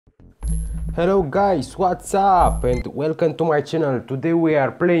Hello guys, what's up and welcome to my channel. Today we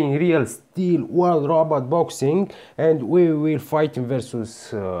are playing Real Steel World Robot Boxing and we will fight in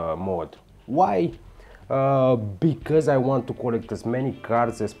versus mode. Why? Because I want to collect as many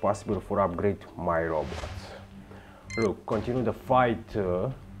cards as possible for upgrade my robots. Look, continue the fight.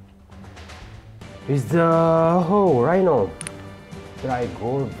 Is the Rhino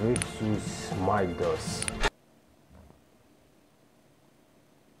TRI-GORE versus Midas.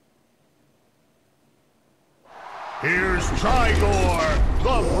 Here's TRI-GORE,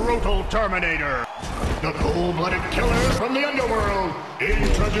 the brutal Terminator. The cold-blooded killer from the underworld.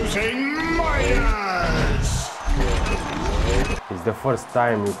 Introducing Midas. It's the first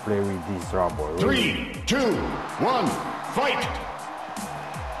time you play with this robot. 3, 2, 1, fight!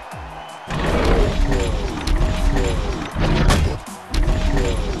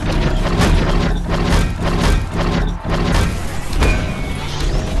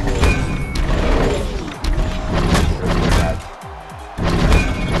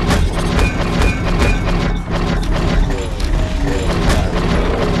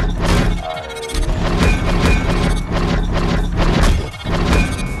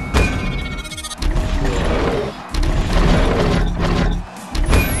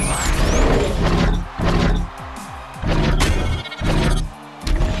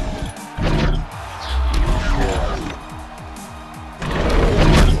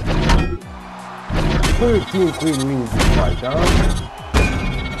 Team Queen wins this fight, huh?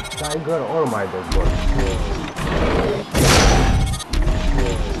 Tiger or Midas goal?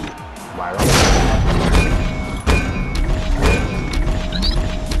 My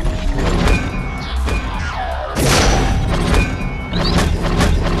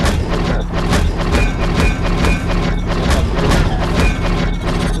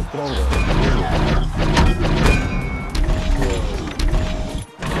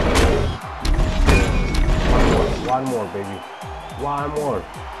One more, baby. One more.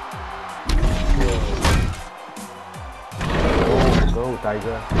 Go,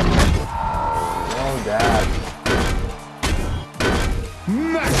 Tiger. Oh, Dad.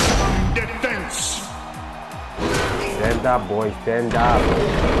 Maximum defense. Stand up, boy. Stand up.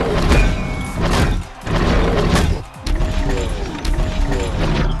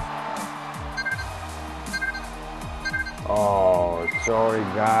 Oh, sorry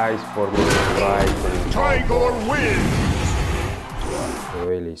guys for missing fight. TRI-GORE wins.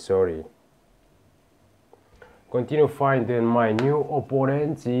 Really sorry. Continue finding my new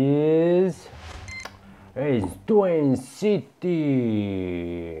opponent is Twin City.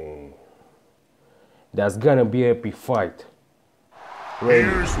 That's gonna be an epic fight.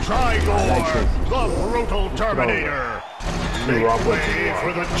 Here's TRI-GORE, the brutal Terminator. Make way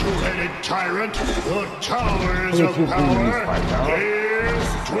for the two-headed tyrant, the towers of power. Here's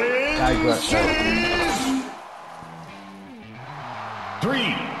Twin Cities.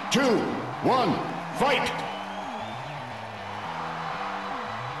 3, 2, 1, fight!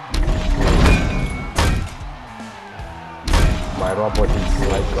 My robot is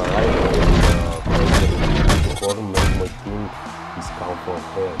like a rhino. Core makes my team is count for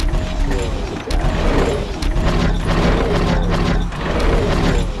her. Look at that.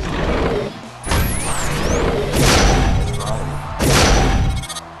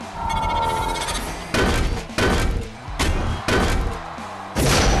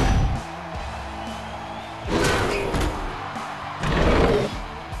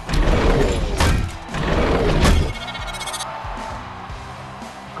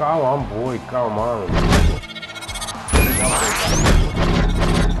 Come on, boy, come on.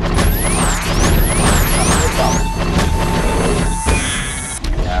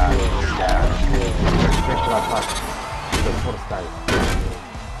 Yeah. Special attack. The first time.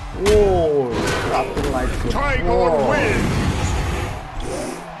 Whoa, dropping like the TRI-GORE wins.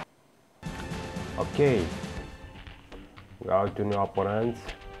 Okay. Go to new opponents.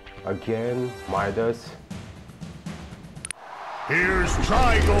 Again, Midas. Here's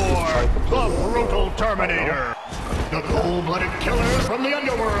TRI-GORE, the brutal Terminator. The cold-blooded killer from the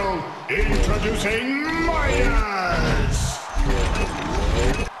underworld. Introducing Midas.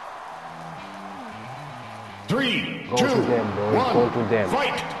 3, 2, 1,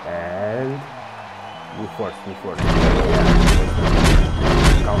 fight! And you first. Yeah.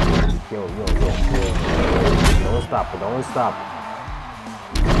 Counter. Yo. Don't stop.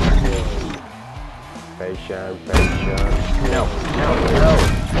 Patient. No.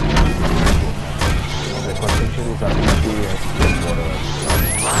 The construction is ability as whatever.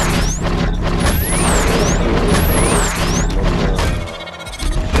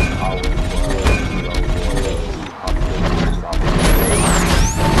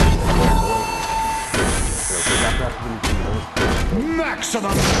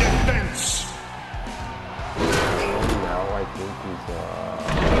 Maximum defense. Now I think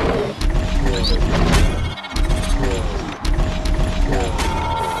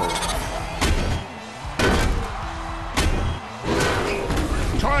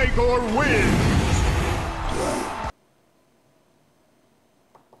TRI-GORE wins.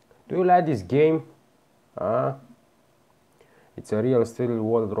 Do you like this game? It's a real steel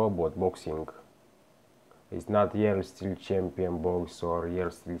world robot boxing. It's not real steel champion box or real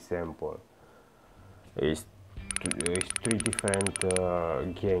steel sample. It's three different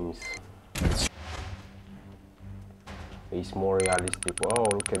games. It's more realistic. Oh,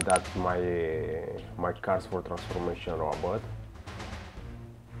 look at that! My cards for transformation robot.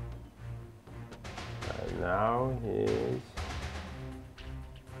 And now is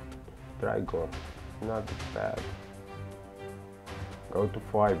TRI-GORE. Not bad. Go to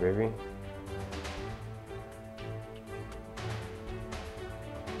 5, baby.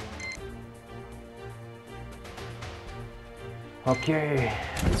 Okay,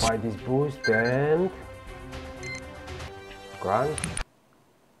 buy this boost and crunch.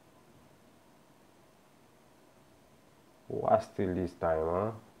 Was still this time,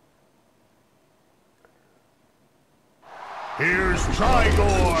 huh? Here's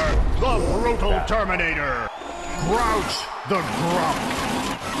TRI-GORE, the brutal Terminator. Crouch the Grump.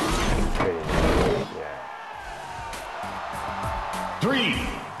 Okay, yeah. 3,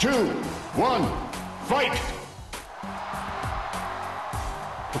 2, 1, fight.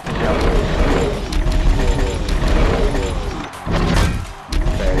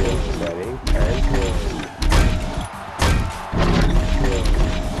 Very, and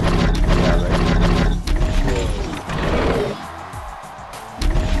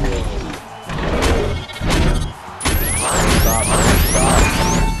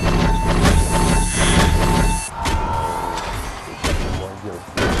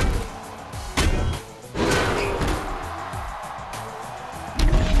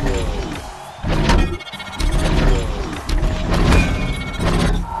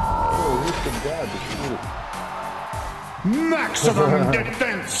Maximum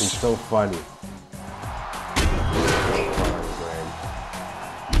defense. it's so funny.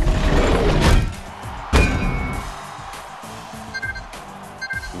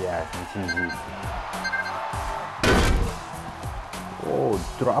 Yes, this is it. Oh,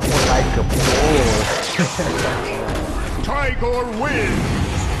 drop it like a ball. TRI-GORE wins.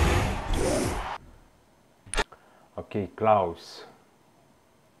 Okay, Klaus.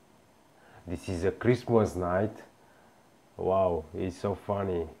 This is a Christmas night. Wow, it's so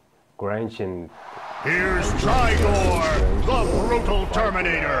funny. Crunch and Here's TRI-GORE, the brutal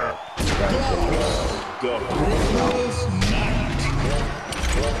Terminator. The Christmas night.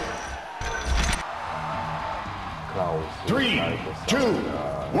 Klaus. 3, 2,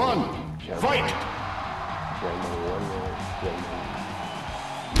 1, fight. German one, German.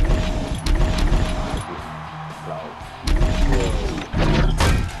 Klaus.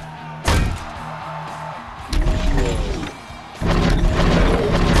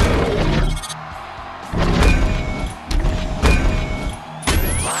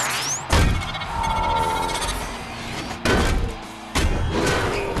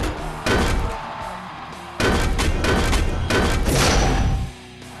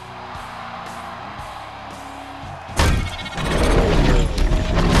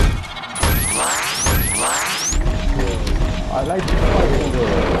 I like to fight in the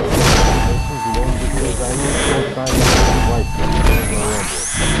versus mode because I need more time to fight the robot.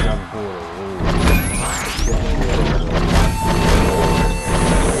 It's not boring.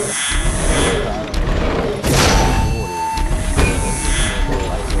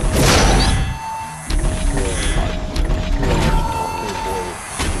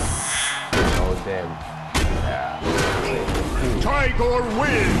 Oh damn. Yeah. TRI-GORE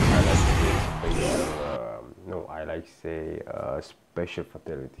wins. No, I like say special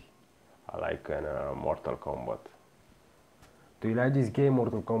fatality. I like Mortal Kombat. Do you like this game,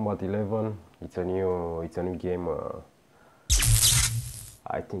 Mortal Kombat 11? It's a new game.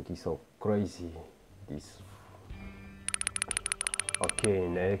 I think it's so crazy. This. Okay,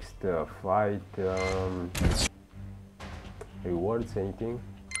 next fight. Rewards anything?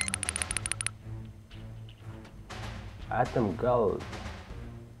 Atom Gold.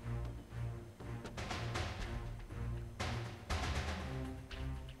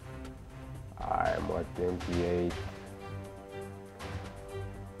 I'm at 28.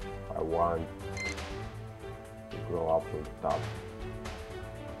 I want to grow up with top.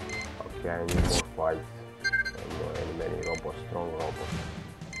 Okay, I need more fights and many robots, strong robots.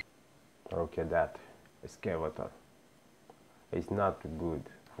 Look at that, excavator. It's not good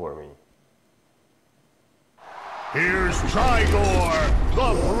for me. Here's TRI-GORE,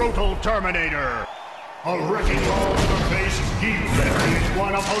 the brutal Terminator. A wrecking ball to the face, he buries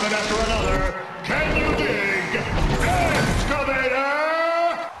one opponent after another. Can you dig? Excavator!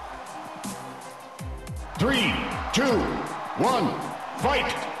 3, 2, 1,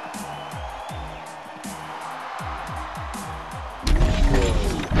 fight!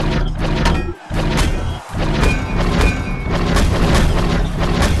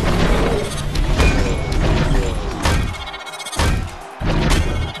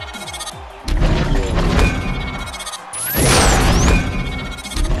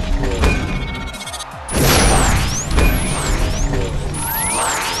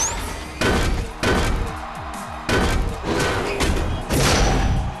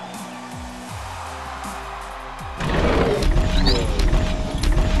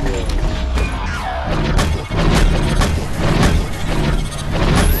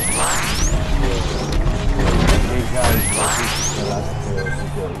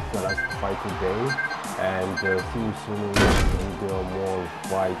 The last fight today, and see you soon in the next video. More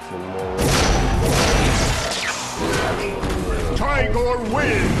fights and more. TRI-GORE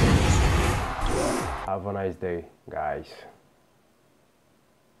wins! Have a nice day, guys.